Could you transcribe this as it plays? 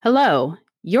Hello,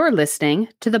 you're listening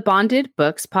to the Bonded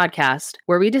Books podcast,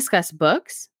 where we discuss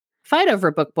books, fight over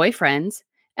book boyfriends,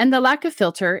 and the lack of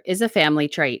filter is a family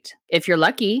trait. If you're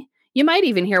lucky, you might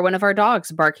even hear one of our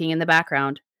dogs barking in the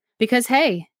background. Because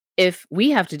hey, if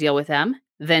we have to deal with them,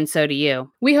 then so do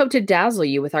you. We hope to dazzle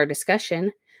you with our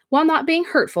discussion while not being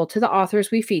hurtful to the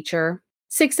authors we feature.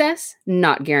 Success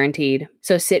not guaranteed.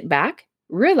 So sit back,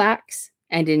 relax,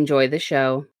 and enjoy the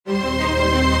show.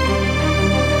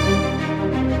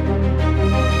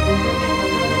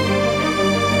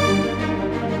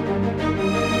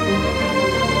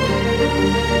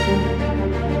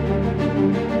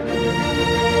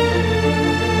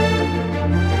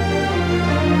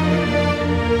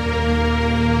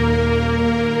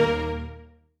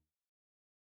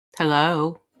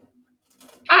 Hello.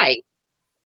 Hi.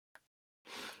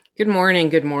 Good morning.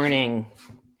 Good morning.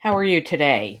 How are you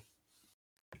today?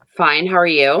 Fine. How are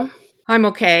you? I'm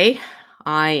okay.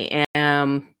 I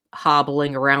am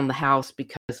hobbling around the house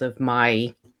because of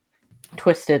my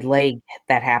twisted leg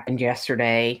that happened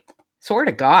yesterday. Swear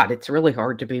to God, it's really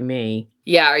hard to be me.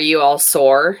 Yeah, are you all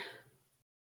sore?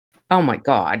 Oh my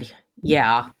God.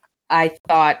 Yeah. I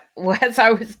thought, as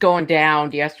I was going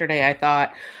down yesterday, I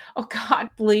thought, oh God,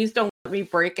 please don't let me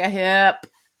break a hip.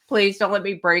 Please don't let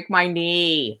me break my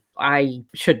knee. I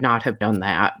should not have done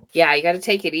that. Yeah, you got to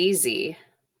take it easy.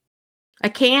 I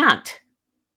can't.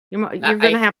 You're going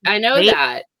to have to I know wait.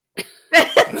 that.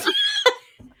 It's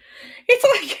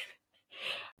like,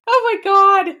 oh my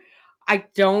God. I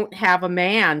don't have a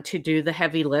man to do the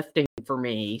heavy lifting for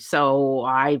me. So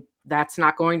that's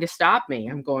not going to stop me.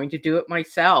 I'm going to do it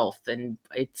myself. And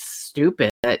it's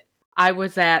stupid. I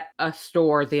was at a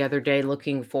store the other day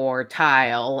looking for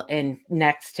tile, and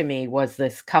next to me was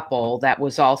this couple that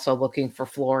was also looking for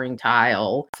flooring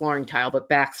tile, but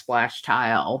backsplash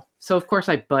tile. So of course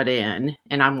I butt in,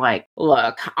 and I'm like,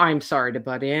 look, I'm sorry to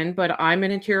butt in, but I'm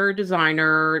an interior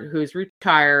designer who's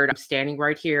retired. I'm standing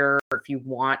right here. If you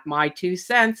want my 2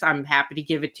 cents, I'm happy to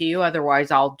give it to you.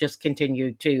 Otherwise, I'll just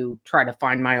continue to try to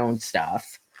find my own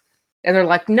stuff. And they're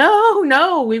like,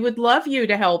 no, we would love you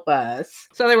to help us.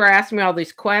 So they were asking me all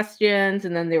these questions,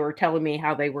 and then they were telling me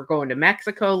how they were going to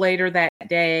Mexico later that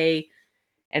day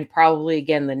and probably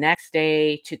again the next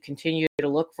day to continue to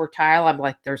look for tile. I'm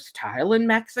like, there's tile in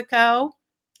Mexico?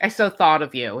 I so thought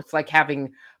of you. It's like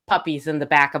having puppies in the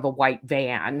back of a white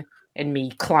van and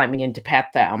me climbing in to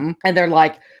pet them. And they're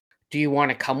like, do you want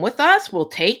to come with us? We'll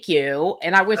take you.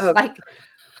 And I was like...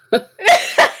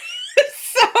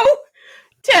 so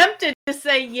tempted to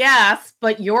say yes,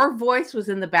 but your voice was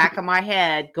in the back of my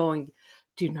head going,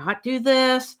 do not do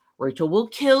this. Rachel will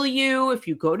kill you if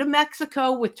you go to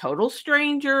Mexico with total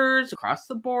strangers across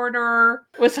the border.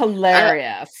 It was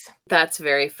hilarious. That's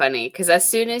very funny, because as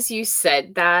soon as you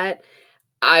said that,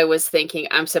 I was thinking,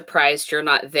 I'm surprised you're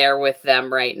not there with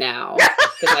them right now,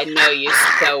 because I know you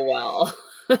so well.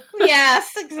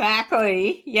 Yes,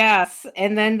 exactly. Yes.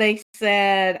 And then I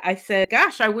said,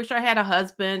 gosh, I wish I had a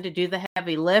husband to do the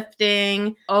heavy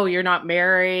lifting. Oh, you're not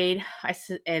married. I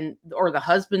said, or the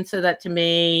husband said that to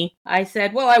me. I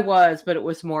said, well, I was, but it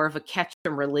was more of a catch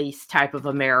and release type of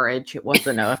a marriage. It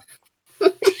wasn't a...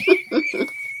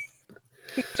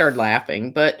 He started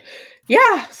laughing, but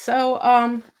yeah.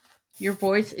 So, your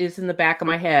voice is in the back of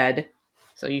my head,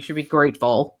 so you should be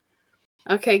grateful.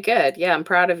 Okay, good. Yeah, I'm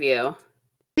proud of you.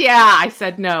 Yeah, I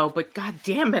said no, but God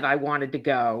damn it, I wanted to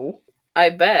go. I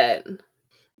bet.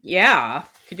 Yeah.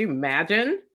 Could you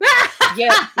imagine?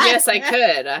 Yes, I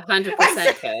could.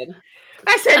 100% could.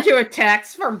 I sent you a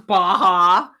text from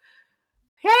Baja.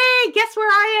 Hey, guess where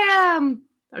I am?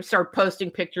 I started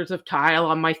posting pictures of tile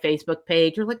on my Facebook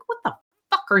page. You're like, what the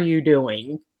fuck are you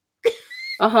doing?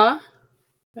 Uh-huh.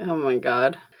 Oh my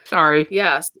God. Sorry.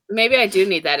 Yes, maybe I do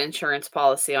need that insurance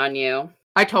policy on you.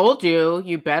 I told you,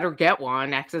 you better get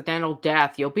one. Accidental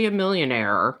death. You'll be a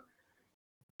millionaire.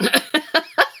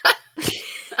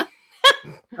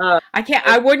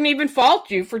 I wouldn't even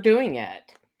fault you for doing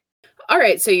it. All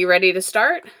right, so you ready to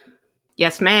start?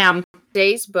 Yes, ma'am.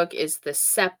 Today's book is The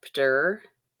Scepter.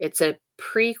 It's a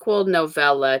prequel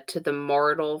novella to the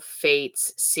Mortal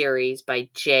Fates series by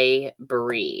J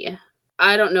Bree.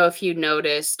 I don't know if you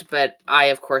noticed, but I,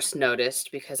 of course,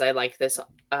 noticed because I like this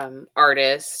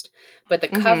artist. But the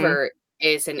cover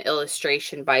is an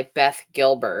illustration by Beth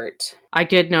Gilbert. I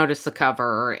did notice the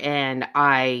cover, and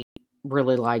I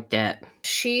really liked it.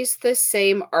 She's the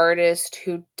same artist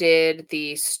who did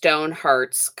the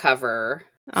Stonehearts cover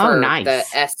for the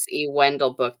S.E.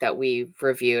 Wendell book that we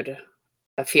reviewed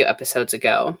a few episodes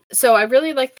ago. So I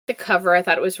really liked the cover. I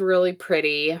thought it was really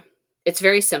pretty. It's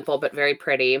very simple, but very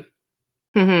pretty.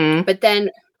 Mm-hmm. But then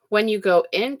when you go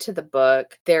into the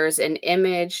book, there's an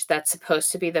image that's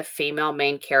supposed to be the female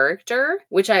main character,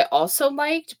 which I also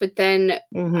liked, but then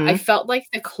I felt like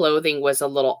the clothing was a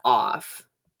little off.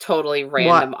 Totally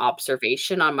random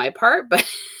observation on my part, but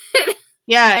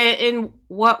yeah, in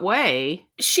what way?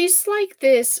 she's like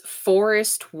this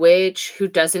forest witch who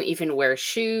doesn't even wear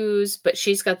shoes, but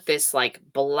she's got this like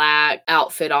black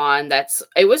outfit on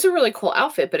it was a really cool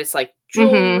outfit, but it's like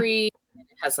jewelry, it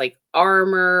has like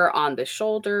armor on the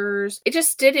shoulders. It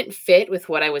just didn't fit with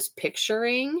what I was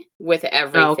picturing with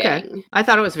everything. Oh, okay. I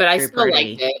thought it was but I very still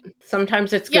pretty. liked it.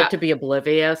 Sometimes it's good to be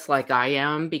oblivious like I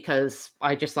am, because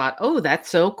I just thought, oh, that's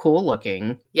so cool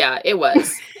looking. Yeah, it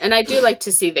was. And I do like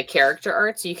to see the character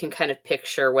art so you can kind of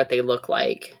picture what they look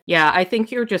like. Yeah, I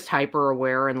think you're just hyper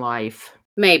aware in life.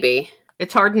 Maybe.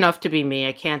 It's hard enough to be me.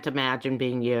 I can't imagine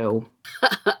being you.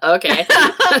 Okay.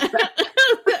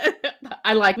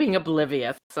 I like being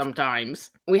oblivious sometimes.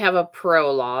 We have a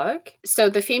prologue. So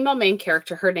the female main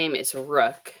character, her name is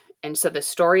Rook. And so the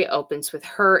story opens with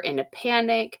her in a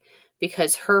panic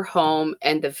because her home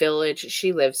and the village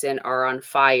she lives in are on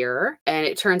fire. And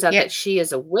it turns out that she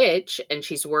is a witch and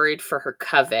she's worried for her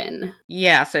coven.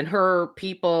 Yes, and her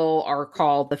people are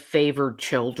called the favored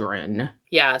children.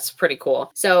 Yeah, it's pretty cool.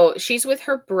 So she's with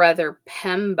her brother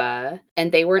Pemba,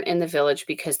 and they weren't in the village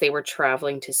because they were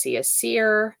traveling to see a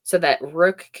seer so that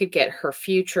Rook could get her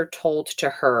future told to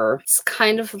her. It's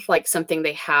kind of like something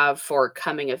they have for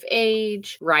coming of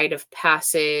age, rite of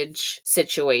passage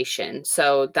situation.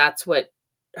 So that's what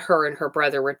her and her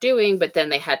brother were doing, but then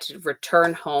they had to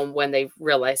return home when they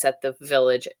realized that the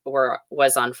village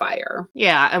was on fire.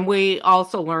 Yeah, and we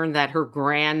also learned that her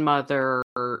grandmother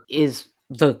is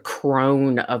the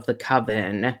crone of the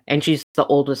coven, and she's the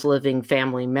oldest living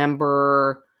family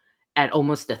member at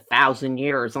almost 1,000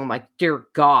 years. I'm like, dear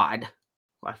God,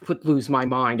 I would lose my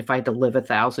mind if I had to live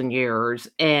 1,000 years.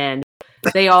 And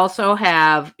they also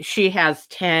she has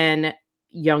 10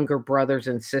 younger brothers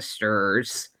and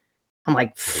sisters. I'm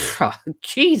like,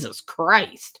 Jesus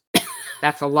Christ.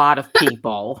 That's a lot of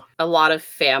people. A lot of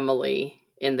family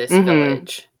in this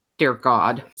village. Dear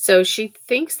God. So she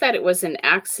thinks that it was an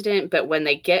accident, but when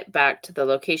they get back to the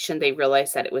location, they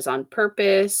realize that it was on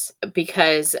purpose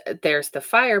because there's the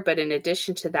fire. But in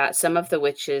addition to that, some of the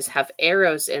witches have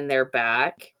arrows in their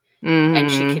back. And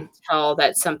she can tell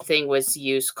that something was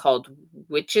used called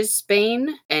witch's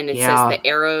bane. And it says the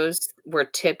arrows were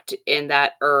tipped in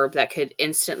that herb that could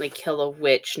instantly kill a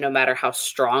witch no matter how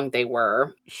strong they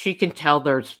were. She can tell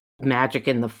there's magic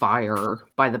in the fire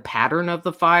by the pattern of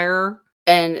the fire.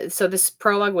 And so this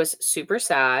prologue was super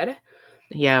sad.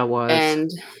 Yeah, it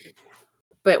was.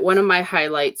 But one of my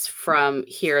highlights from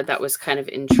here that was kind of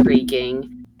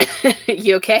intriguing.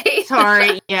 You okay?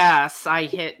 Sorry. Yes, I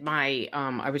hit my,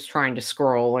 I was trying to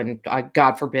scroll and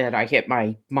God forbid I hit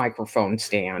my microphone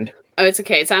stand. Oh, it's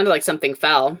okay. It sounded like something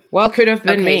fell. Well, it could have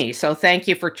been me. So thank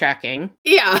you for checking.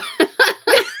 Yeah.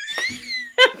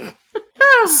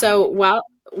 So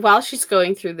while she's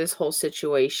going through this whole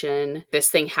situation, this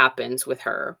thing happens with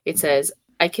her. It says,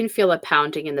 I can feel a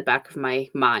pounding in the back of my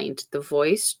mind, the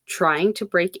voice trying to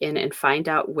break in and find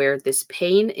out where this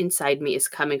pain inside me is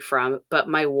coming from, but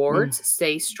my wards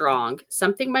stay strong,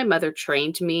 something my mother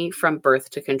trained me from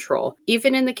birth to control,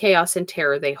 even in the chaos and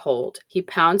terror they hold. He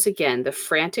pounds again, the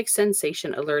frantic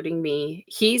sensation alerting me.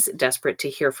 He's desperate to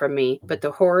hear from me, but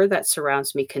the horror that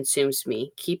surrounds me consumes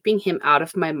me, keeping him out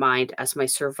of my mind as my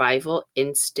survival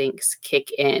instincts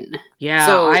kick in. Yeah,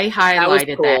 so I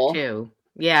highlighted that too.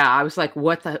 Yeah, I was like,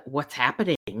 what's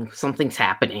happening? Something's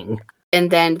happening.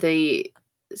 And then the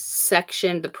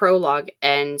prologue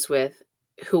ends with,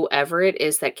 whoever it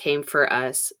is that came for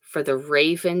us, for the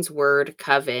Raven's word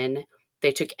coven,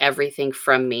 they took everything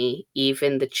from me,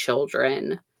 even the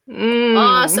children.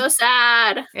 Oh, so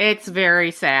sad. It's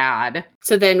very sad.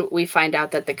 So then we find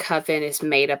out that the coven is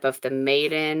made up of the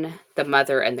maiden, the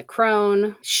mother, and the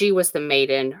crone. She was the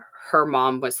maiden. Her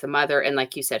mom was the mother, and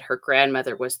like you said, her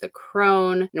grandmother was the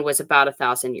crone and was about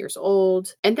 1,000 years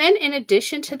old. And then in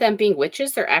addition to them being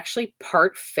witches, they're actually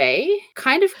part fae.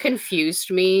 Kind of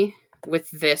confused me with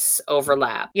this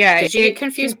overlap. Yeah. Did you get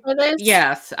confused by this?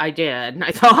 Yes, I did.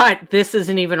 I thought this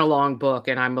isn't even a long book,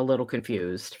 and I'm a little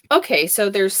confused. Okay, so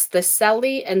there's the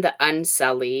Selly and the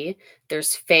Unselly.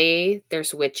 There's fae,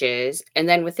 there's witches, and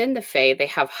then within the fae, they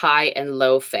have high and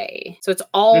low fae. So it's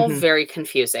all very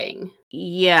confusing.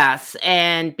 Yes,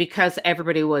 and because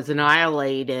everybody was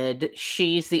annihilated,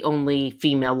 she's the only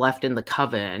female left in the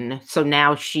coven. So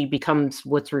now she becomes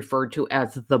what's referred to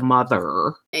as the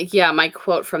mother. Yeah, my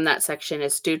quote from that section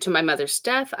is, due to my mother's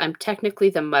death, I'm technically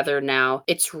the mother now.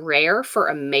 It's rare for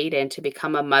a maiden to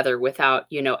become a mother without,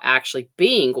 actually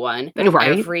being one, but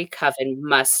Right. every coven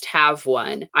must have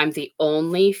one. I'm the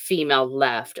only female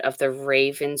left of the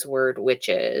Ravensword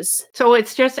witches. So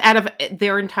it's just out of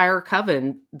their entire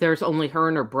coven, there's only her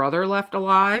and her brother left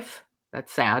alive.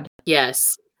 That's sad.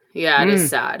 Yes. Yeah, it is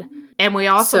sad. And we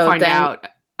also So find then- out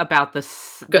about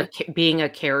being a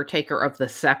caretaker of the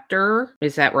Scepter.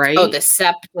 Is that right? Oh, the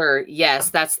Scepter. Yes,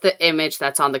 that's the image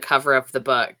that's on the cover of the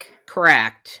book.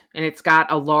 Correct. And it's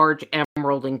got a large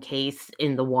emerald encased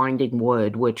in the winding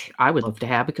wood, which I would love to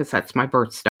have because that's my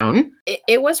birthstone.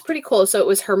 It was pretty cool. So it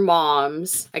was her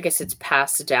mom's. I guess it's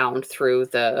passed down through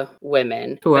the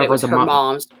women. But it was her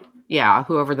mom's. Yeah,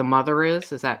 whoever the mother is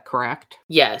that correct?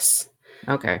 Yes.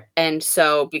 Okay. And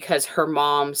so because her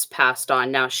mom's passed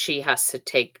on, now she has to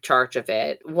take charge of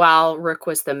it. While Rook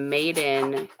was the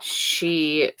maiden,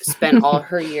 she spent all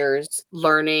her years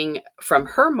learning from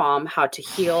her mom how to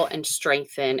heal and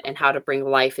strengthen and how to bring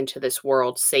life into this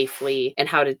world safely and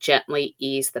how to gently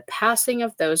ease the passing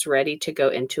of those ready to go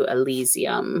into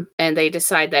Elysium. And they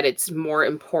decide that it's more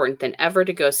important than ever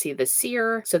to go see the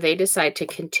seer, so they decide to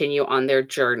continue on their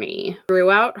journey.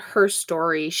 Throughout her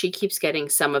story, she keeps getting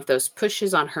some of those pushes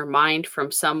on her mind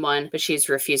from someone, but she's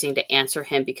refusing to answer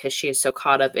him because she is so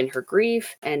caught up in her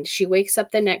grief. And she wakes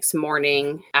up the next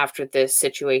morning after this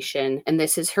situation, and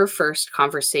this is her first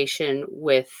conversation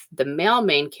with the male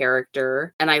main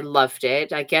character, and I loved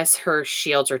it. I guess her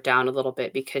shields are down a little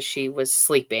bit because she was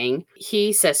sleeping.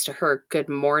 He says to her, "Good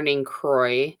morning,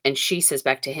 Croy," and she says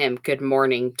back to him, "Good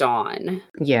morning, Dawn."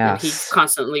 Yeah. And he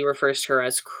constantly refers to her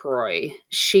as Croy.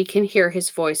 She can hear his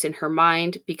voice in her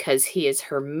mind because he is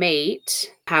her mate.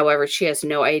 However, she has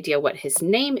no idea what his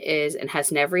name is and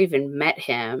has never even met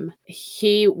him.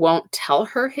 He won't tell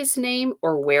her his name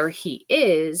or where he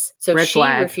is, so she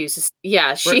refuses.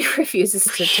 Yeah, she refuses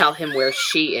to tell him where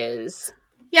she is.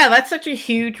 Yeah, that's such a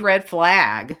huge red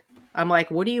flag. I'm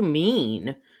like, what do you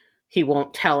mean he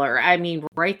won't tell her? I mean,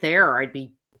 right there, I'd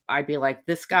be like,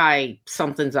 this guy,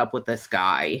 something's up with this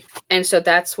guy. And so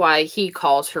that's why he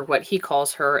calls her what he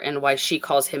calls her and why she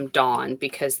calls him Dawn,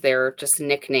 because they're just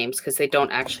nicknames because they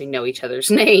don't actually know each other's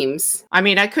names. I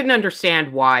mean, I couldn't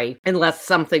understand why, unless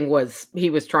he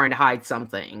was trying to hide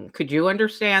something. Could you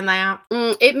understand that?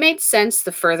 It made sense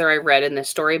the further I read in the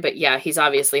story, but yeah, he's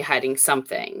obviously hiding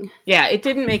something. Yeah, it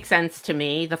didn't make sense to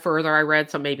me the further I read,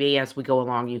 so maybe as we go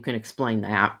along you can explain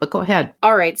that. But go ahead.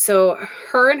 All right, so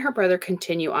her and her brother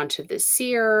continue on to the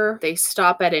seer. They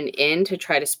stop at an inn to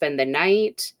try to spend the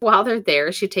night. While they're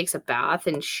there, she takes a bath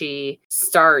and she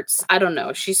starts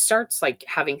like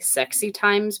having sexy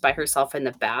times by herself in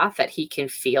the bath that he can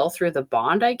feel through the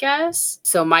bond, I guess.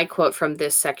 So my quote from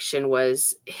this section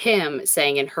was him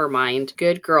saying in her mind,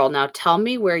 "Good girl, now tell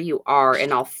me where you are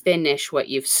and I'll finish what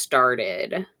you've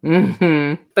started."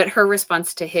 Mm-hmm. But her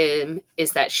response to him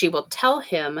is that she will tell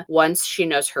him once she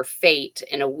knows her fate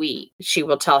in a week. She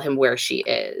will tell him where she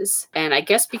is. And I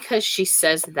guess because she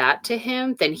says that to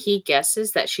him, then he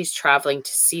guesses that she's traveling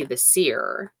to see the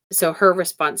seer. So her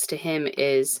response to him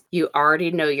is, "You already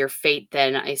know your fate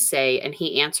then," I say, and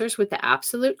he answers with the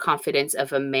absolute confidence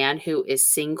of a man who is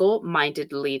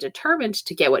single-mindedly determined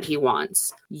to get what he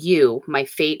wants. "You, my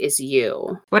fate is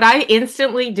you." But I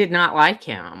instantly did not like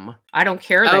him. I don't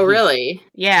care that really?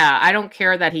 Yeah, I don't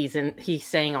care that he's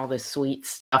saying all this sweet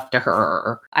stuff to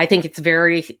her. I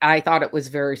thought it was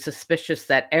very suspicious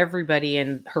that everybody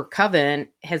in her coven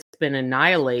has been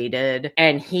annihilated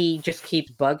and he just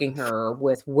keeps bugging her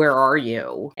with, "Where are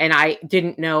you?" And I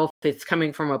didn't know if it's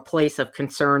coming from a place of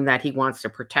concern that he wants to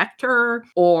protect her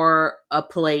or a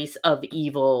place of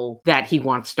evil that he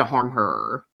wants to harm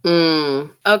her.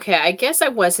 Okay, I guess I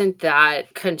wasn't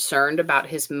that concerned about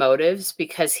his motives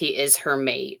because he is her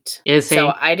mate. Is he?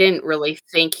 So I didn't really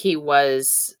think he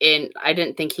was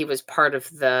part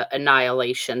of the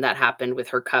annihilation that happened with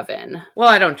her coven. Well,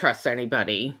 I don't trust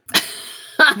anybody.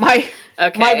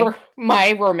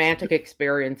 My romantic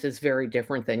experience is very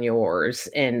different than yours,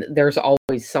 and there's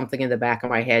always something in the back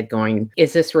of my head going,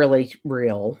 is this really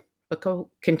real? But go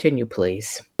Continue,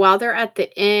 please. While they're at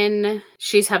the inn,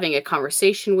 she's having a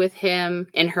conversation with him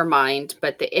in her mind,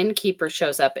 but the innkeeper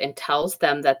shows up and tells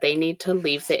them that they need to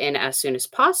leave the inn as soon as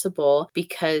possible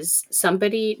because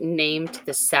somebody named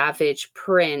the Savage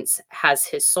Prince has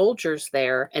his soldiers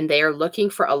there and they are looking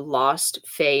for a lost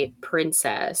Fae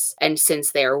princess. And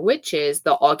since they are witches,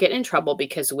 they'll all get in trouble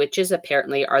because witches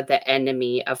apparently are the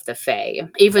enemy of the Fae.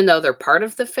 Even though they're part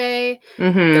of the Fae,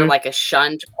 they're like a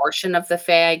shunned portion of the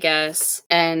Fae, I guess.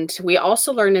 And we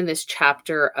also learn in this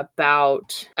chapter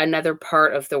about another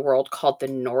part of the world called the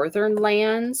Northern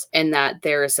Lands, and that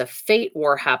there's a fate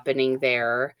war happening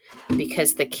there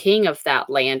because the king of that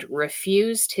land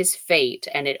refused his fate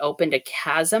and it opened a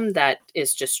chasm that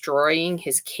is destroying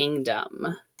his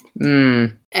kingdom.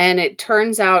 And it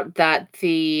turns out that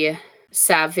the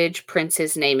Savage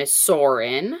Prince's name is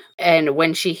Soren, and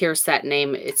when she hears that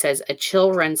name, it says, "A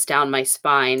chill runs down my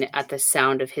spine at the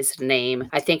sound of his name.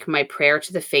 I think my prayer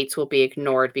to the fates will be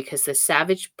ignored because the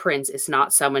Savage Prince is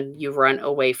not someone you run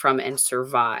away from and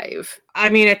survive." I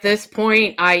mean, at this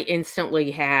point, I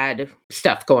instantly had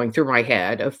stuff going through my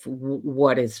head of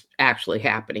what is actually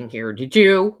happening here. Did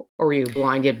you? Or were you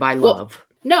blinded by love?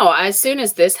 No, as soon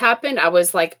as this happened, I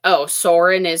was like, oh,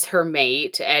 Soren is her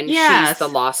mate, and she's the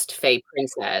lost Fae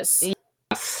princess.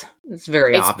 Yes. It's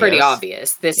very obvious. It's pretty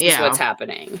obvious. This is what's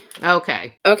happening.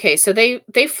 Okay, so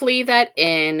they flee that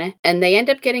inn, and they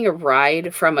end up getting a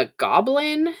ride from a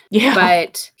goblin. Yeah.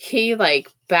 But he,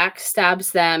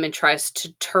 backstabs them and tries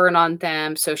to turn on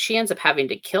them, so she ends up having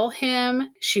to kill him.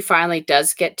 She finally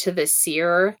does get to the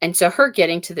seer, and so her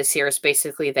getting to the seer is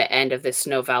basically the end of this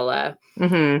novella.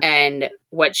 And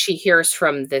what she hears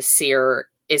from the seer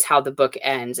is how the book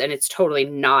ends, and it's totally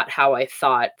not how I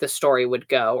thought the story would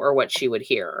go or what she would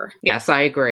hear. Yes, I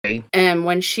agree. And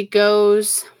when she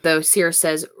goes, the seer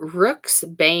says, "Rook's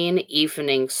Bane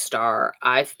Evening Star,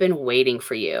 I've been waiting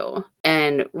for you."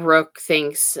 And Rook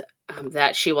thinks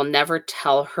that she will never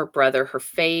tell her brother her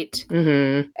fate.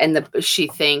 And she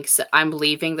thinks, "I'm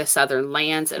leaving the southern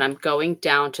lands and I'm going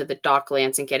down to the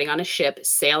docklands and getting on a ship,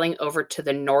 sailing over to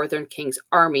the northern king's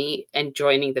army and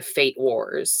joining the fate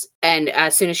wars." And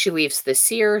as soon as she leaves the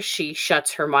seer, she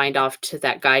shuts her mind off to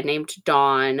that guy named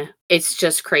Dawn. It's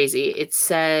just crazy. It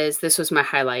says, this was my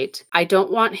highlight, "I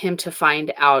don't want him to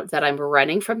find out that I'm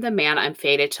running from the man I'm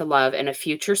fated to love in a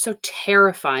future so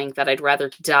terrifying that I'd rather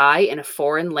die in a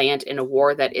foreign land in a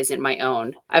war that isn't my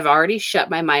own. I've already shut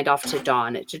my mind off to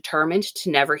Dawn, determined to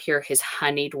never hear his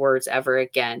honeyed words ever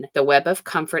again. The web of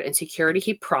comfort and security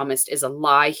he promised is a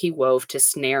lie he wove to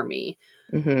snare me.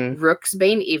 Rook's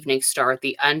Bane Evening Star,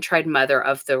 the untried mother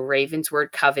of the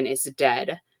Ravensword Coven, is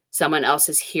dead. Someone else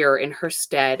is here in her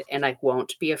stead, and I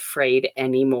won't be afraid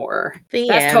anymore."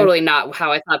 That's totally not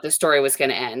how I thought the story was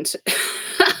going to end.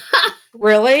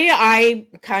 Really? I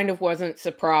kind of wasn't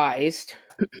surprised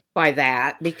by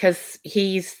that because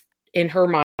he's, in her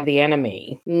mind, the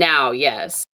enemy. Now,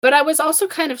 yes. But I was also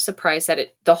kind of surprised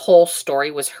that the whole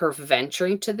story was her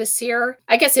venturing to the seer.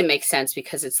 I guess it makes sense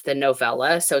because it's the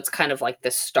novella, so it's kind of like the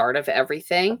start of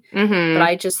everything. But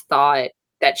I just thought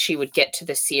that she would get to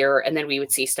the seer and then we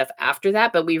would see stuff after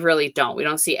that, but we really don't. We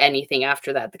don't see anything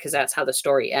after that because that's how the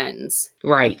story ends.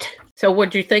 Right. So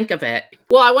what'd you think of it?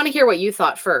 Well, I want to hear what you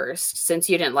thought first, since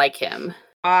you didn't like him.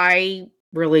 I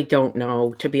really don't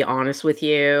know, to be honest with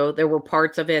you. There were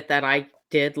parts of it that I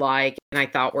did like and I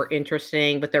thought were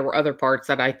interesting, but there were other parts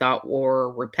that I thought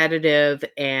were repetitive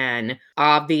and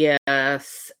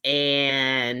obvious.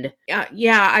 And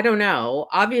I don't know.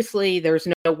 Obviously, there's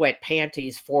no wet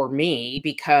panties for me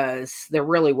because there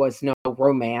really was no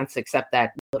romance except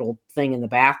that little thing in the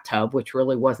bathtub, which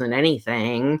really wasn't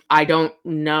anything. I don't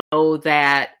know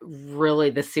that really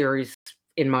the series,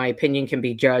 in my opinion, can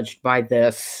be judged by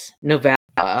this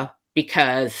novella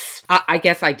because I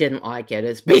guess I didn't like it,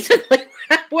 is basically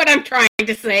what I'm trying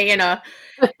to say in a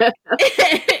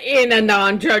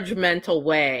non-judgmental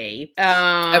way.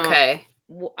 Okay.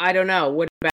 I don't know. What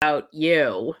about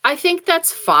you? I think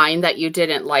that's fine that you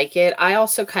didn't like it. I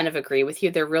also kind of agree with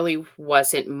you. There really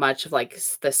wasn't much of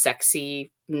the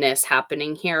sexiness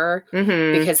happening here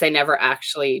because they never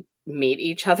actually meet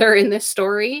each other in this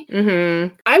story.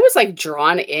 I was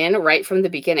drawn in right from the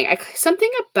beginning.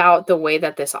 Something about the way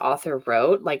that this author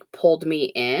wrote pulled me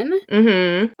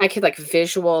in. I could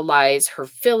visualize her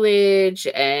village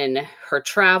and her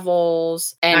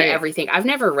travels and everything. I've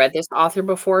never read this author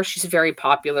before. She's very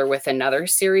popular with another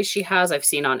series she has I've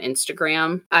seen on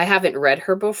Instagram. I haven't read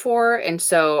her before, and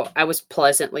so I was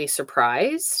pleasantly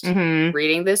surprised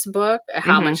reading this book,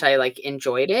 how much I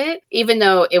enjoyed it, even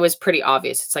though it was pretty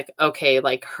obvious. It's okay,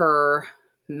 her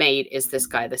mate is this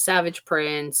guy, the Savage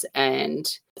Prince,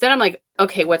 and then I'm like,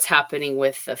 okay, what's happening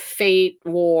with the Fate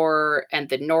War and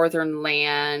the Northern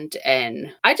Land?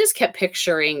 And I just kept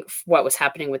picturing what was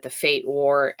happening with the Fate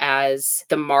War as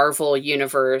the Marvel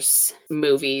Universe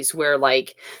movies where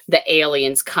like the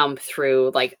aliens come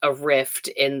through like a rift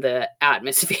in the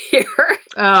atmosphere.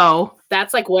 Oh.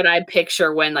 That's like what I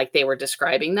picture when like they were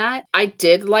describing that. I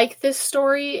did like this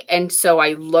story, and so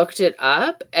I looked it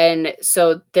up. And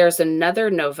so there's another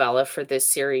novella for this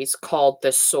series called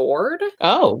The Sword.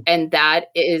 Oh. And that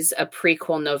is a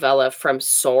prequel novella from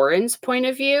Soren's point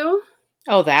of view.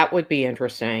 Oh, that would be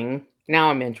interesting. Now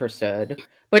I'm interested.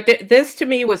 But this to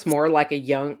me was more like a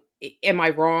young, am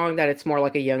I wrong that it's more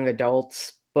like a young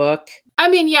adult's book? I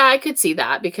mean, yeah, I could see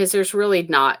that because there's really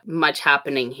not much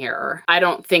happening here. I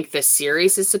don't think the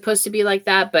series is supposed to be like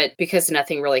that, but because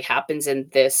nothing really happens in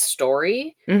this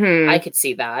story, I could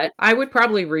see that. I would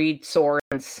probably read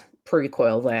Soren's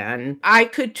prequel then. I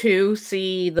could too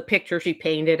see the picture she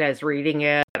painted as reading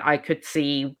it. I could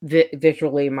see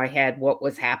visually in my head what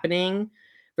was happening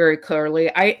very clearly.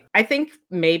 I think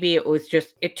maybe it was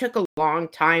just, it took a long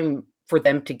time for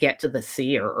them to get to the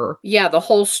seer. Yeah, the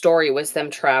whole story was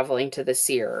them traveling to the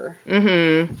seer.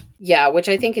 Mm-hmm. Yeah, which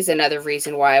I think is another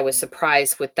reason why I was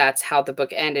surprised with that's how the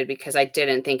book ended, because I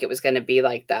didn't think it was going to be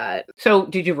like that. So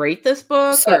did you rate this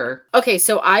book? Okay,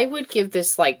 so I would give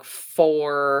this like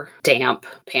 4 damp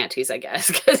panties, I guess,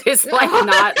 because it's like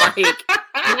not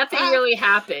like nothing really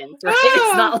happens, right?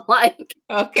 It's not like...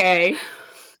 Okay.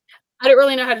 I don't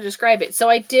really know how to describe it. So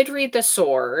I did read The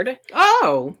Sword.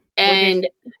 Oh. And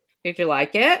did you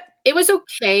like it? It was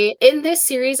okay. In this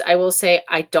series, I will say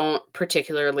I don't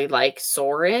particularly like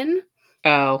Soren.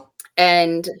 Oh.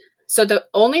 And so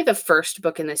only the first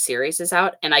book in the series is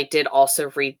out, and I did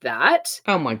also read that.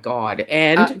 Oh my God.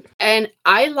 And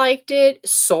I liked it.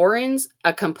 Soren's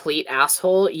a complete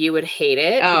asshole. You would hate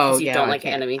it because you don't like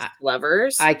enemies to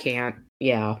lovers. I can't.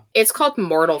 Yeah. It's called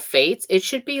Mortal Fates. It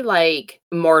should be like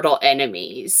Mortal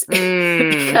Enemies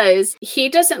because he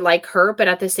doesn't like her, but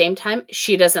at the same time,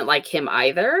 she doesn't like him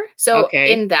either. So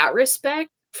in that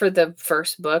respect, for the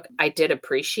first book, I did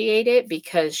appreciate it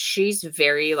because she's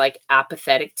very like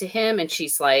apathetic to him. And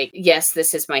she's like, yes,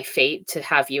 this is my fate to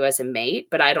have you as a mate,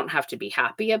 but I don't have to be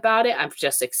happy about it. I've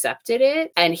just accepted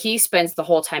it. And he spends the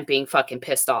whole time being fucking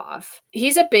pissed off.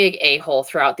 He's a big a-hole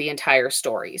throughout the entire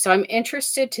story. So I'm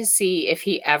interested to see if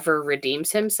he ever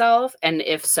redeems himself. And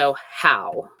if so,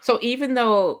 how? So even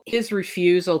though his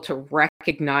refusal to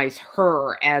recognize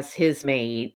her as his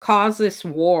mate caused this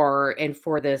war and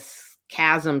for this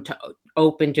chasm to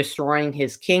open, destroying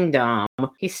his kingdom,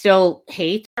 he still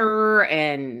hates her.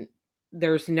 And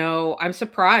I'm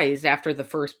surprised after the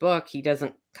first book he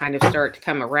doesn't kind of start to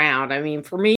come around. I mean,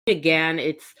 for me, again,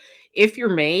 it's, if you're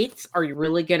mates, are you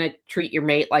really going to treat your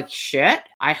mate like shit?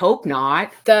 I hope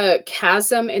not. The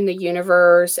chasm in the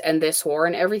universe and this war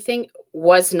and everything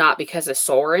was not because of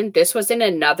Soren. This was in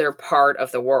another part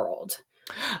of the world.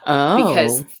 Oh.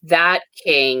 Because that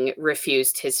king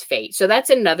refused his fate. So that's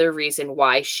another reason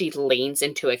why she leans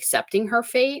into accepting her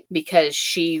fate, because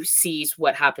she sees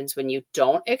what happens when you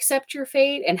don't accept your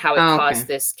fate and how it caused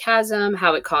this chasm,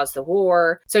 how it caused the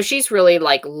war. So she's really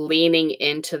like leaning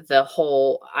into the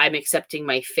whole, I'm accepting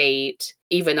my fate.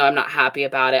 Even though I'm not happy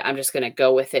about it, I'm just going to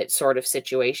go with it sort of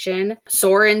situation.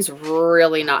 Soren's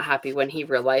really not happy when he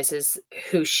realizes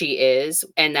who she is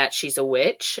and that she's a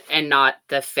witch and not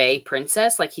the Fae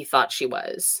princess like he thought she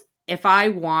was. If I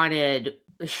wanted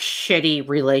a shitty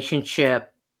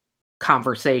relationship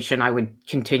conversation, I would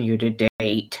continue to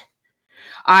date.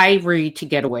 I read to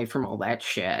get away from all that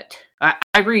shit.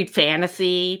 I read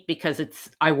fantasy because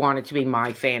I want it to be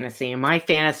my fantasy, and my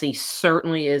fantasy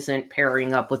certainly isn't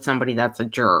pairing up with somebody that's a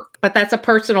jerk. But that's a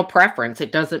personal preference.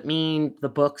 It doesn't mean the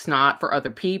book's not for other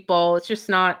people. It's just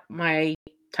not my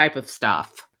type of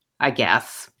stuff, I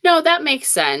guess. No, that makes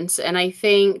sense. And I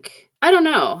think, I don't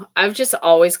know, I've just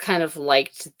always kind of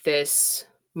liked this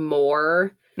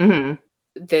more. Mm-hmm.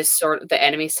 This sort of the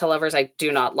enemies to lovers. I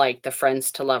do not like the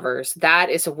friends to lovers. That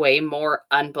is way more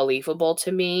unbelievable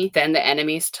to me than the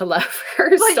enemies to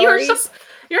lovers stories.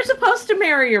 You're supposed to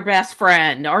marry your best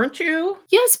friend, aren't you?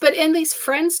 Yes, but in these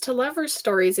friends to lovers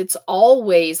stories, it's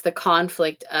always the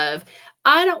conflict of,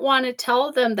 I don't want to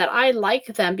tell them that I like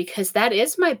them because that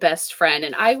is my best friend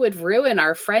and I would ruin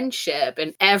our friendship.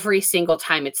 And every single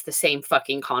time it's the same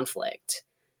fucking conflict.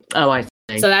 Oh, I see.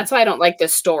 So that's why I don't like the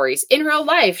stories. In real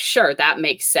life, sure, that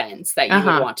makes sense that you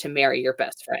would want to marry your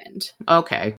best friend.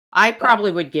 Okay. I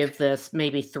probably would give this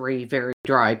maybe 3 very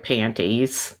dry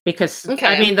panties because,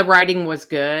 I mean, the writing was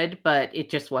good, but it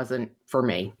just wasn't for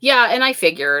me. Yeah, and I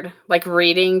figured, like,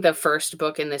 reading the first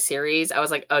book in the series, I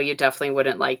was like, oh, you definitely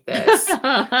wouldn't like this.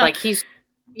 Like, he's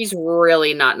He's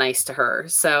really not nice to her.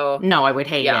 So No, I would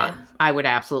hate yeah. it. I would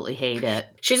absolutely hate it.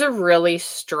 She's a really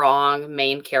strong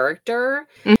main character.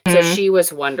 So Mhm. she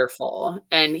was wonderful.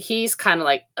 And he's kind of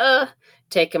like,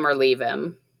 take him or leave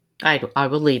him. I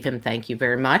will leave him. Thank you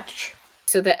very much.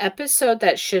 So the episode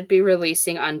that should be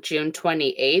releasing on June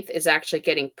 28th is actually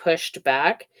getting pushed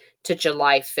back to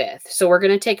July 5th. So we're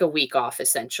going to take a week off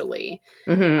essentially.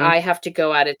 Mhm. I have to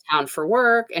go out of town for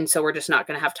work, and so we're just not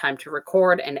going to have time to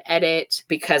record and edit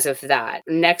because of that.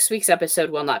 Next week's episode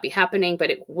will not be happening,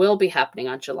 but it will be happening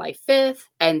on July 5th,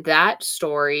 and that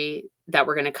story that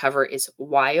we're going to cover is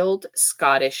Wild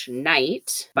Scottish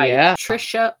Night by Yeah.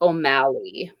 Trisha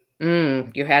O'Malley.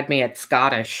 You had me at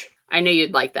Scottish. I knew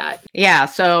you'd like that. Yeah,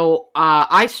 so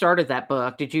I started that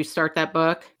book. Did you start that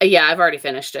book? Yeah, I've already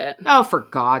finished it. Oh, for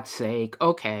God's sake.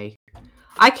 Okay.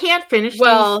 I can't finish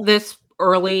this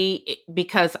early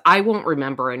because I won't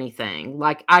remember anything.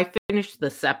 Like, I finished the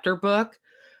Scepter book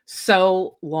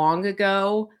so long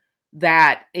ago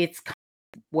that it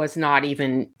was not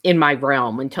even in my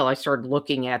realm until I started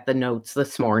looking at the notes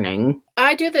this morning.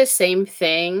 I do the same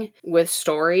thing with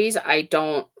stories. I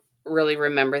don't really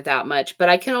remember that much, but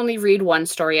I can only read one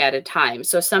story at a time.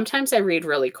 So sometimes I read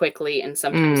really quickly and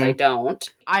sometimes I don't.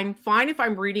 I'm fine if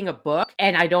I'm reading a book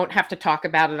and I don't have to talk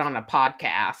about it on a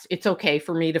podcast. It's okay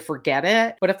for me to forget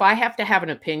it. But if I have to have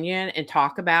an opinion and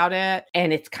talk about it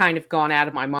and it's kind of gone out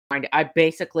of my mind, I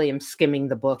basically am skimming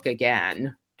the book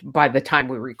again by the time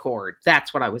we record.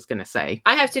 That's what I was going to say.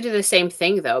 I have to do the same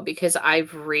thing though, because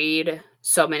I've read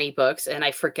so many books and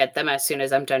I forget them as soon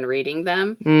as I'm done reading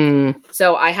them.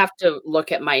 So I have to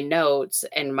look at my notes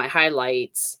and my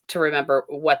highlights to remember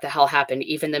what the hell happened,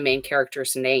 even the main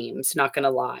characters' names, not going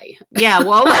to lie. Yeah,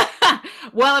 well,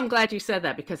 well, I'm glad you said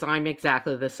that because I'm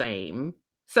exactly the same.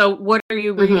 So what are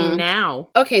you reading now?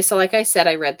 Okay, so like I said,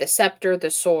 I read The Scepter, The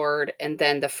Sword, and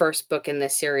then the first book in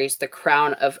this series, The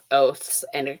Crown of Oaths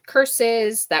and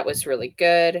Curses. That was really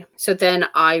good. So then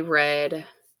I read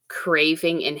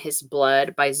Craving in His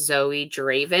Blood by Zoe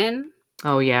Draven.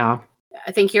 Oh, yeah.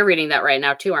 I think you're reading that right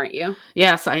now too, aren't you?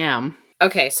 Yes, I am.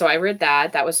 Okay, so I read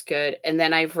that. That was good. And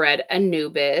then I've read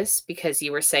Anubis because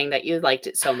you were saying that you liked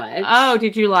it so much. Oh,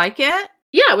 did you like it?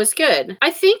 Yeah, it was good. I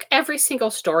think every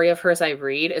single story of hers I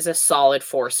read is a solid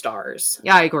 4 stars.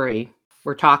 Yeah, I agree.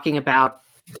 We're talking about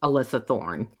Alyssa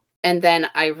Thorne. And then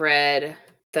I read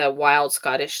The Wild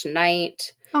Scottish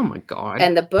Night. Oh my God.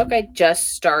 And the book I just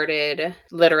started,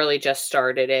 literally just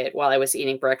started it while I was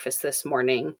eating breakfast this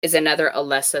morning, is another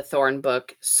Alyssa Thorne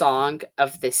book, Song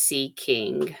of the Sea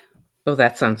King. Oh,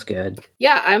 that sounds good.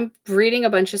 Yeah, I'm reading a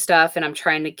bunch of stuff and I'm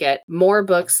trying to get more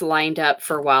books lined up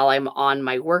for while I'm on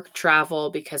my work travel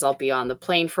because I'll be on the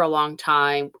plane for a long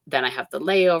time. Then I have the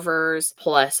layovers.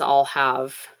 Plus, I'll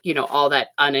have, all that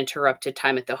uninterrupted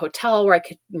time at the hotel where I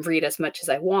could read as much as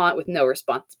I want with no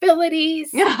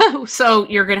responsibilities. So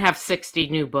you're going to have 60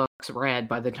 new books read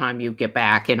by the time you get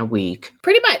back in a week.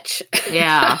 Pretty much.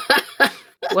 Yeah.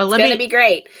 Well, it's gonna be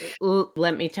great.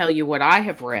 Let me tell you what I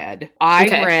have read. I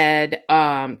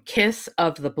read Kiss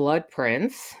of the Blood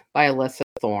Prince by Alyssa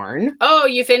Thorne. Oh,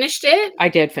 you finished it? I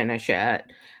did finish it.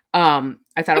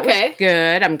 I thought it was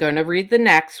good. I'm going to read the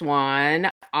next one.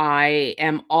 I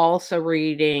am also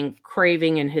reading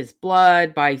Craving in His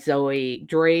Blood by Zoe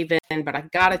Draven, but I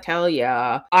gotta tell you,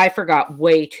 I forgot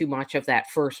way too much of that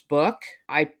first book.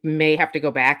 I may have to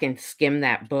go back and skim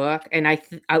that book. And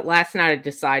last night I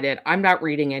decided I'm not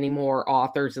reading any more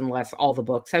authors unless all the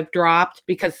books have dropped,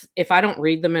 because if I don't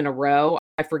read them in a row,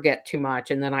 I forget too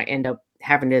much and then I end up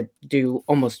having to do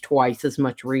almost twice as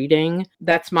much reading.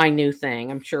 That's my new thing.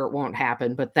 I'm sure it won't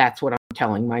happen, but that's what I'm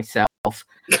telling myself.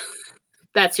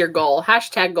 That's your goal.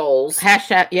 Hashtag goals.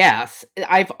 Hashtag, yes.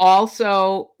 I've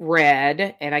also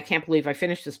read, and I can't believe I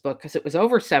finished this book because it was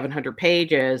over 700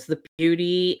 pages, The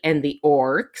Beauty and the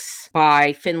Orcs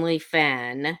by Finlay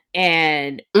Fenn.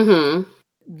 And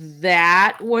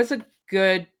that was a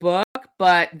good book,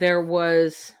 but there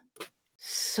was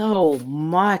so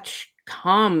much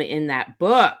cum in that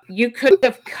book. You could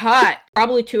have cut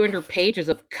probably 200 pages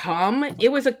of cum.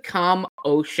 It was a cum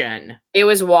ocean. It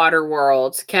was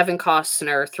Waterworld. Kevin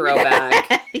Costner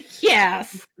throwback.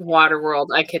 Yes. Waterworld.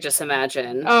 I could just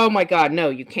imagine. Oh my God. No,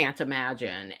 you can't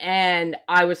imagine. And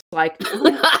I was like,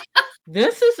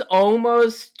 this is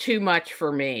almost too much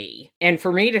for me. And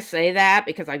for me to say that,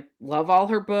 because I love all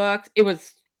her books, it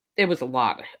was a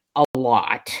lot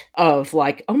of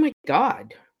like, oh my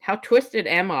God. How twisted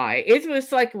am I? It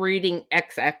was like reading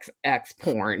XXX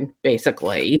porn,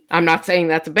 basically. I'm not saying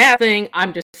that's a bad thing.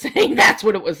 I'm just saying that's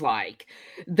what it was like.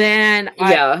 Then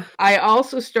Yeah. I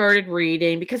also started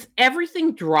reading because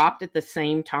everything dropped at the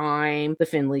same time. The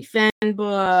Finley Fenn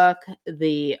book,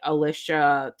 the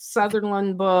Alicia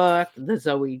Sutherland book, the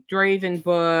Zoe Draven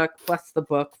book, plus the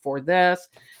book for this.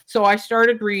 So I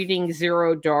started reading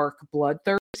Zero Dark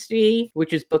Bloodthirsty,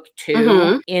 which is book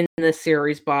 2 in the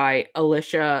series by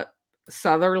Alicia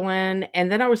Sutherland. And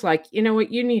then I was like, you know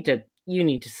what, you need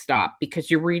to stop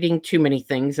because you're reading too many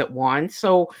things at once.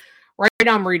 So right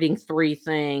now I'm reading 3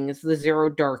 things: the Zero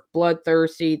Dark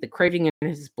Bloodthirsty, the Craving in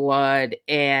His Blood,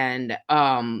 and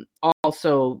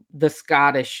also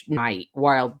the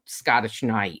Wild Scottish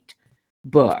Night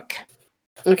book.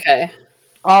 Okay.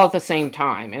 All at the same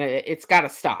time, and it's got to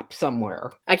stop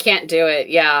somewhere. I can't do it.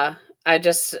 Yeah. I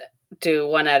just do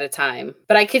one at a time.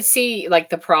 But I could see like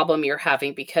the problem you're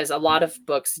having because a lot of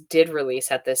books did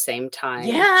release at the same time.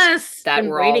 Yes, that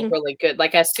were all really good.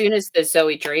 Like as soon as the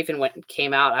Zoe Draven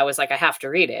came out, I was like, I have to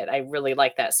read it. I really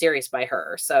like that series by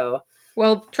her. So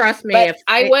well, trust me, but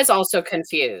I was also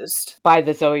confused by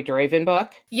the Zoe Draven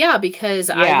book. Yeah, because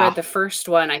I read the first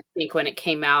one, I think, when it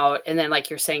came out, and then, like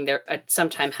you're saying, there some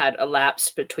time had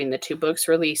elapsed between the 2 books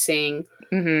releasing.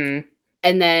 Mm-hmm.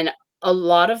 And then a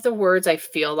lot of the words I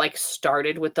feel like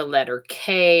started with the letter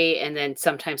K, and then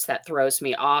sometimes that throws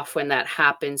me off when that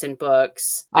happens in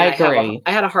books. I agree.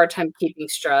 I had a hard time keeping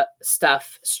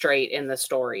stuff straight in the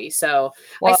story. So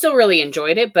I still really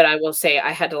enjoyed it, but I will say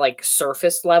I had to like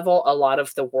surface level a lot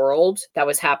of the world that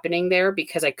was happening there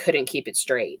because I couldn't keep it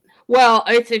straight. Well,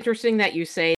 it's interesting that you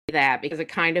say that because it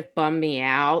kind of bummed me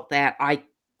out that I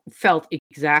felt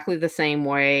exactly the same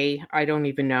way. I don't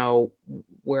even know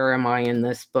where am I in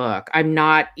this book. I'm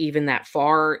not even that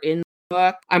far in the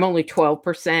book. I'm only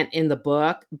 12% in the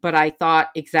book, but I thought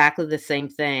exactly the same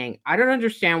thing. I don't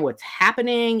understand what's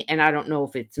happening, and I don't know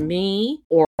if it's me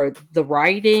or the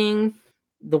writing.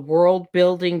 The world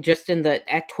building just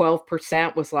at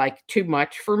 12% was like too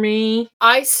much for me.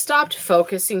 I stopped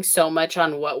focusing so much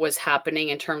on what was happening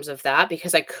in terms of that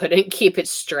because I couldn't keep it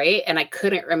straight and I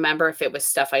couldn't remember if it was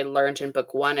stuff I learned in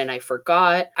book 1 and I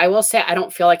forgot. I will say I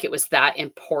don't feel like it was that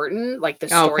important. Like the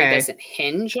story doesn't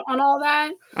hinge on all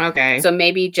that. Okay. So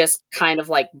maybe just kind of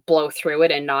like blow through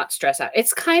it and not stress out.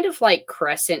 It's kind of like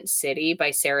Crescent City by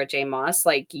Sarah J. Maas.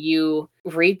 Like you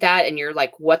read that and you're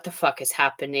like, what the fuck is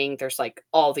happening? There's like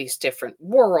all these different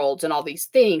worlds and all these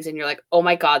things. And you're like, oh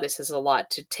my God, this is a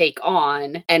lot to take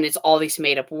on. And it's all these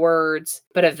made up words.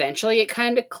 But eventually it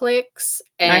kind of clicks.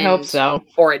 And, I hope so.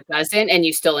 Or it doesn't. And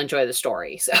you still enjoy the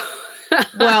story. So.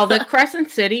 Well, the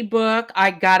Crescent City book, I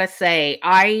gotta say,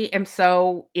 I am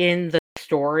so in the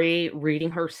story reading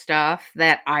her stuff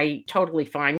that I totally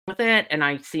fine with it. And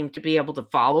I seem to be able to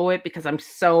follow it because I'm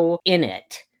so in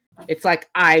it. It's like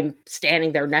I'm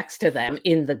standing there next to them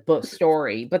in the book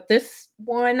story. But this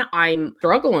one, I'm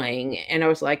struggling. And I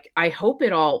was like, I hope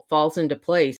it all falls into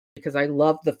place because I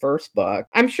love the first book.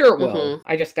 I'm sure it will. Mm-hmm.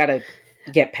 I just got to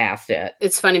get past it.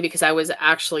 It's funny because I was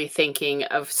actually thinking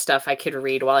of stuff I could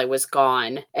read while I was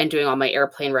gone and doing all my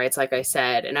airplane rides, like I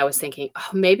said. And I was thinking, oh,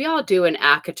 maybe I'll do an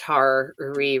ACOTAR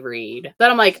reread.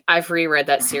 But I'm like, I've reread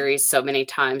that series so many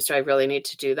times. Do I really need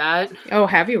to do that? Oh,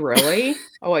 have you really?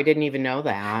 Oh, I didn't even know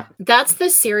that. That's the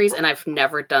series, and I've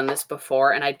never done this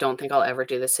before, and I don't think I'll ever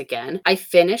do this again. I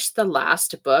finished the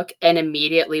last book and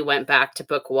immediately went back to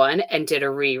book 1 and did a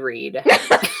reread.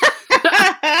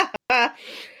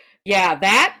 Yeah,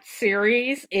 that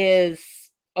series is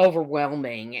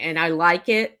overwhelming, and I like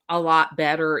it a lot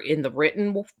better in the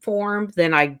written form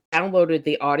than I downloaded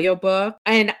the audiobook,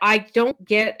 and I don't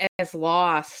get as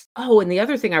lost. Oh, and the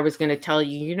other thing I was going to tell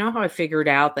you, you know how I figured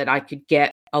out that I could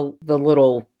get the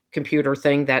little computer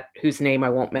thing whose name I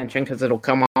won't mention because it'll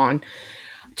come on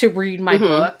to read my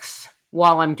books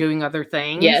while I'm doing other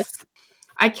things? Yes.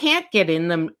 I can't get in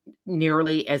them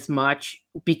nearly as much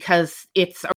because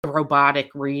it's a robotic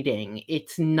reading.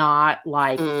 It's not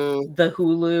like the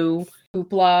Hulu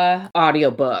Hoopla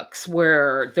audiobooks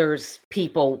where there's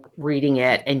people reading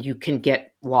it and you can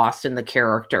get lost in the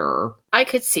character. I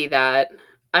could see that.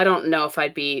 I don't know if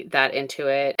I'd be that into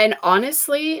it. And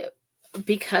honestly,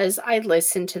 because I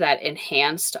listened to that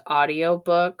enhanced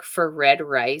audiobook for Red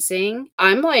Rising,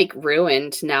 I'm like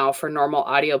ruined now for normal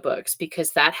audiobooks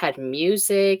because that had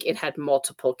music, it had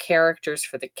multiple characters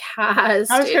for the cast.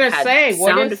 I was going to say,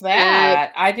 what is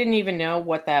that? I didn't even know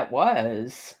what that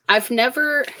was. I've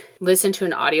never listened to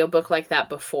an audiobook like that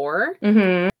before,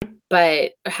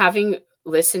 but having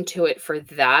listened to it for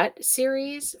that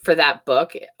series, for that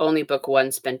book, only book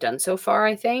 1's been done so far,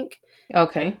 I think.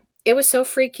 Okay. It was so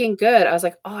freaking good. I was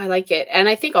like, oh, I like it. And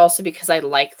I think also because I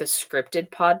like the scripted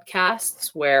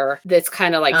podcasts where it's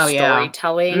kind of like Oh, yeah.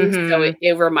 storytelling. So Mhm.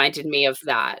 it reminded me of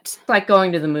that. It's like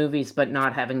going to the movies, but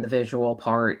not having the visual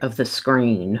part of the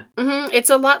screen. It's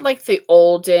a lot like the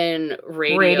olden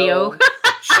Radio.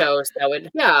 shows that would,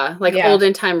 like Yeah.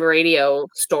 olden time radio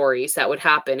stories that would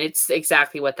happen. It's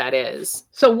exactly what that is.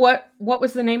 So what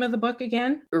was the name of the book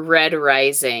again? Red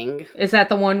Rising. Is that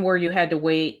the one where you had to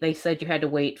wait? They said you had to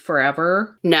wait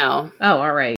forever? No. Oh,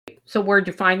 all right. So where'd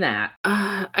you find that?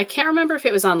 I can't remember if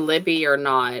it was on Libby or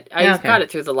not. I got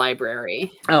it through the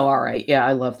library. Oh, all right. Yeah,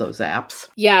 I love those apps.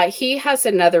 Yeah, he has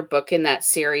another book in that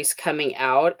series coming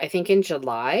out, I think in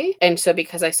July. And so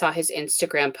because I saw his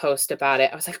Instagram post about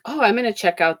it, I was like, oh, I'm going to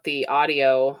check out the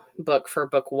audio book for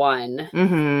book 1.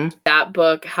 Mm-hmm. That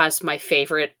book has my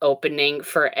favorite opening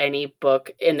for any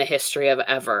book in the history of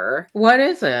ever. What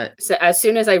is it? So as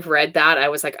soon as I've read that, I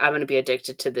was like, I'm going to be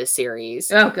addicted to this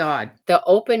series. Oh, God. The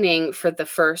opening for the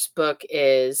first book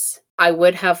is, I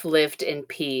would have lived in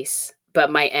peace,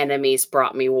 but my enemies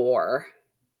brought me war.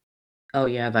 Oh,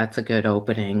 yeah, that's a good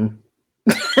opening.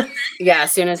 Yeah,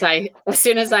 as soon as I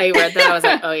read that, I was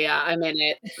like, oh yeah, I'm in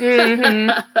it.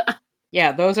 Mm-hmm.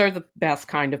 Yeah, those are the best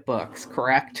kind of books,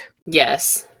 correct?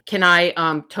 Yes. Can I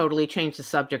totally change the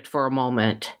subject for a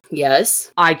moment?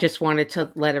 Yes. I just wanted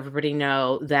to let everybody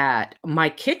know that my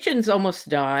kitchen's almost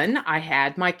done. I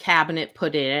had my cabinet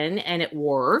put in and it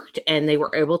worked, and they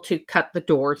were able to cut the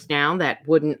doors down that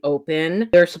wouldn't open.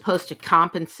 They're supposed to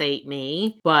compensate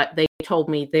me, but they told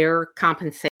me their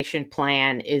compensation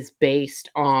plan is based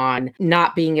on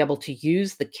not being able to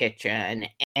use the kitchen.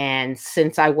 And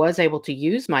since I was able to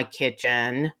use my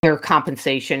kitchen, their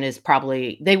compensation is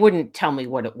probably, they wouldn't tell me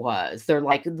what it was. They're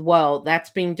like, well,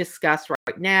 that's being discussed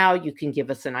right now. You can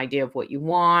give us an idea of what you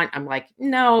want. I'm like,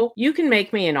 no, you can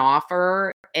make me an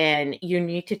offer, and you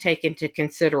need to take into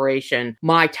consideration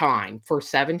my time for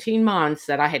 17 months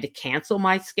that I had to cancel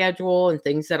my schedule and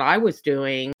things that I was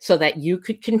doing so that you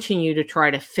could continue to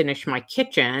try to finish my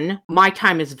kitchen. My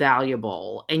time is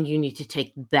valuable, and you need to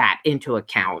take that into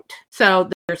account. So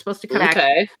they're supposed to come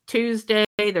back Tuesday.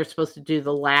 They're supposed to do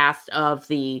the last of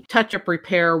the touch-up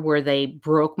repair where they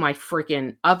broke my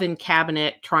freaking oven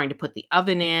cabinet trying to put the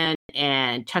oven in,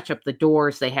 and touch up the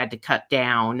doors they had to cut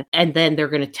down. And then they're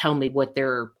going to tell me what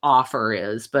their offer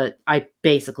is. But I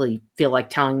basically feel like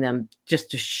telling them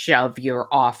just to shove your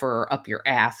offer up your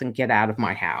ass and get out of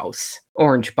my house.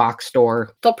 Orange box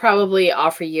store. They'll probably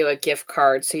offer you a gift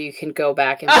card so you can go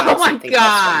back and buy something. Oh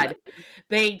my God.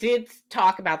 They did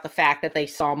talk about the fact that they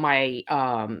saw my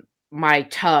my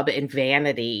tub and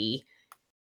vanity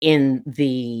in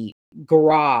the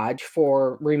garage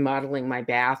for remodeling my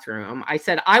bathroom. I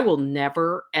said, I will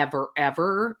never, ever,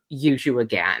 ever use you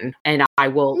again. And I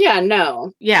will. Yeah,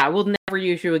 no. Yeah, I will never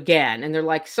use you again. And they're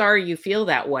like, sorry you feel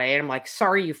that way. And I'm like,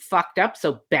 sorry you fucked up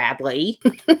so badly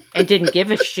and didn't give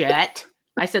a shit.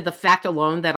 I said, the fact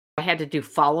alone that I had to do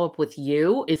follow-up with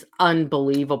you is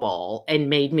unbelievable and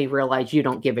made me realize you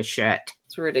don't give a shit.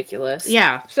 It's ridiculous.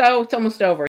 Yeah, so it's almost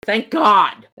over. Thank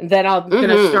God. And then I'm going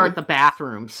to start the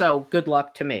bathroom. So good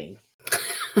luck to me.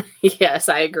 Yes,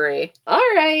 I agree. All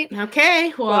right.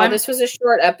 Okay. Well, this was a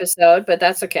short episode, but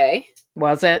that's okay.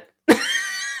 Was it?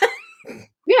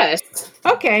 Yes.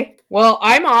 Okay. Well,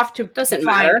 I'm off to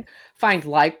find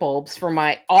light bulbs for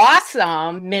my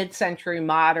awesome mid-century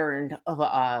modern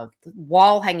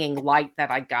wall hanging light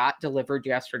that I got delivered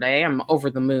yesterday. I'm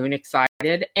over the moon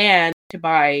excited. And to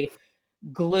buy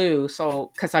glue,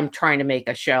 so because I'm trying to make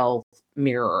a shelf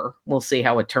mirror. We'll see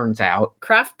how it turns out.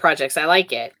 Craft projects, I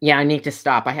like it. Yeah, I need to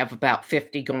stop. I have about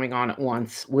 50 going on at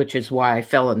once, which is why I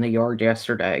fell in the yard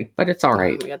yesterday. But it's all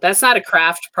right. Oh, that's not a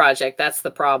craft project. That's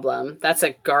the problem. That's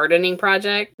a gardening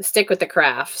project. Stick with the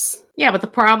crafts. Yeah, but the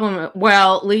problem,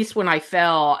 well, at least when I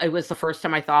fell, it was the first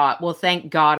time I thought, well,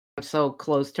 thank God I'm so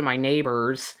close to my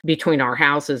neighbors between our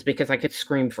houses because I could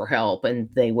scream for help and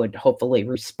they would hopefully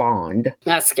respond.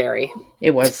 That's scary.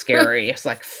 It was scary. It's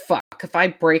like, fuck, if I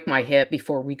break my hip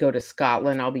before we go to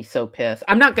Scotland, I'll be so pissed.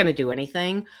 I'm not going to do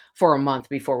anything for a month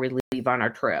before we leave on our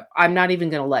trip. I'm not even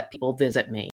going to let people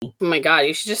visit me. Oh my God,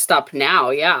 you should just stop now.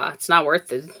 Yeah, it's not worth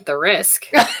the risk.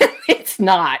 It's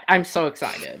not. I'm so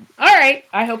excited. All right.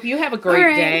 I hope you have a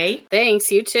great day.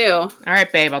 Thanks. You too. All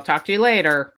right, babe. I'll talk to you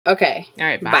later. Okay. All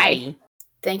right. Bye. Bye.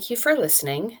 Thank you for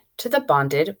listening to the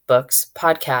Bonded Books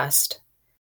podcast.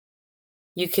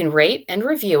 You can rate and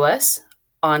review us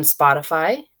on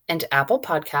Spotify and Apple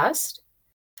Podcast.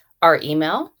 Our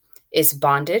email is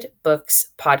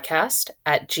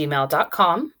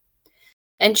bondedbookspodcast@gmail.com.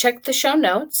 And check the show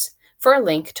notes for a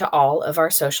link to all of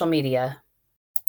our social media.